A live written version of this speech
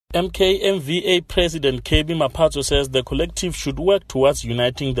MKMVA President KB Maphatso says the collective should work towards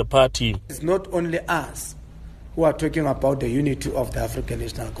uniting the party. It's not only us who are talking about the unity of the African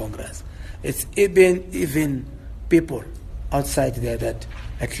National Congress. It's even people outside there that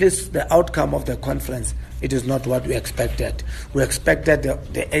at least the outcome of the conference, it is not what we expected. We expected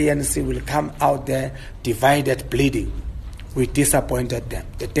the ANC will come out there divided, bleeding. We disappointed them.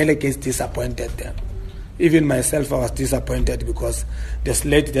 The delegates disappointed them. Even myself, I was disappointed because the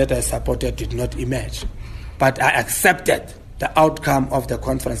slate that I supported did not emerge. But I accepted the outcome of the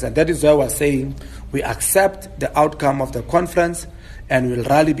conference. And that is why I was saying we accept the outcome of the conference and will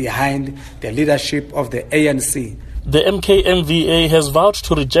rally behind the leadership of the ANC. The MKMVA has vowed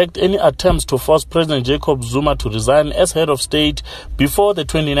to reject any attempts to force President Jacob Zuma to resign as head of state before the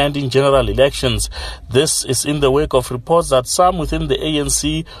 2019 general elections. This is in the wake of reports that some within the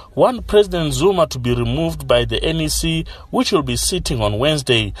ANC want President Zuma to be removed by the NEC, which will be sitting on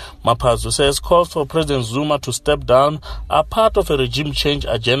Wednesday. Maphatso says calls for President Zuma to step down are part of a regime change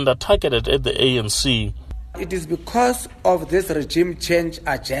agenda targeted at the ANC. It is because of this regime change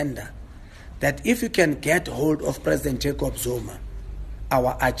agenda that if you can get hold of President Jacob Zuma,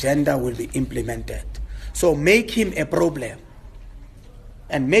 our agenda will be implemented. So make him a problem.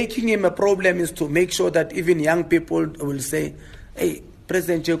 And making him a problem is to make sure that even young people will say, hey,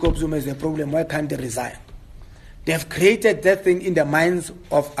 President Jacob Zuma is a problem, why can't he resign? They have created that thing in the minds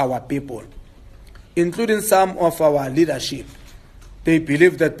of our people, including some of our leadership. They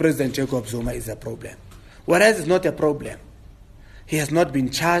believe that President Jacob Zuma is a problem, whereas it's not a problem. He has not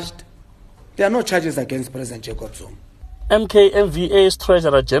been charged. There are no charges against President Jacob Zuma. MKMVA's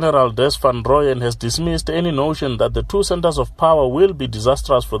Treasurer General Des Van Rooyen has dismissed any notion that the two centers of power will be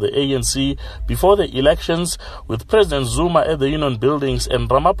disastrous for the ANC before the elections, with President Zuma at the Union Buildings and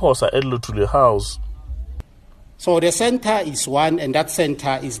Ramaphosa at Luthuli House. So the center is one, and that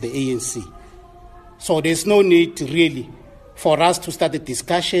center is the ANC. So there's no need really for us to start a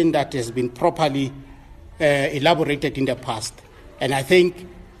discussion that has been properly elaborated in the past. And I think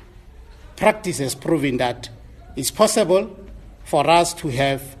practice has proven that it's possible for us to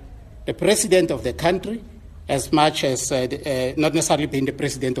have the president of the country as much as not necessarily being the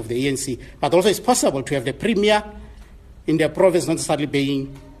president of the ANC, but also it's possible to have the premier in the province not necessarily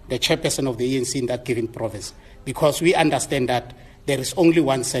being the chairperson of the ANC in that given province, because we understand that there is only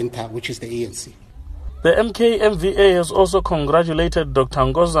one center, which is the ANC. The MKMVA has also congratulated Dr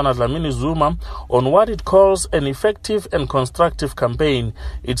Nkosazana Dlamini Zuma on what it calls an effective and constructive campaign.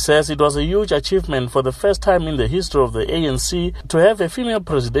 It says it was a huge achievement for the first time in the history of the ANC to have a female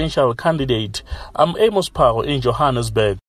presidential candidate. I'm Amos Phago in Johannesburg.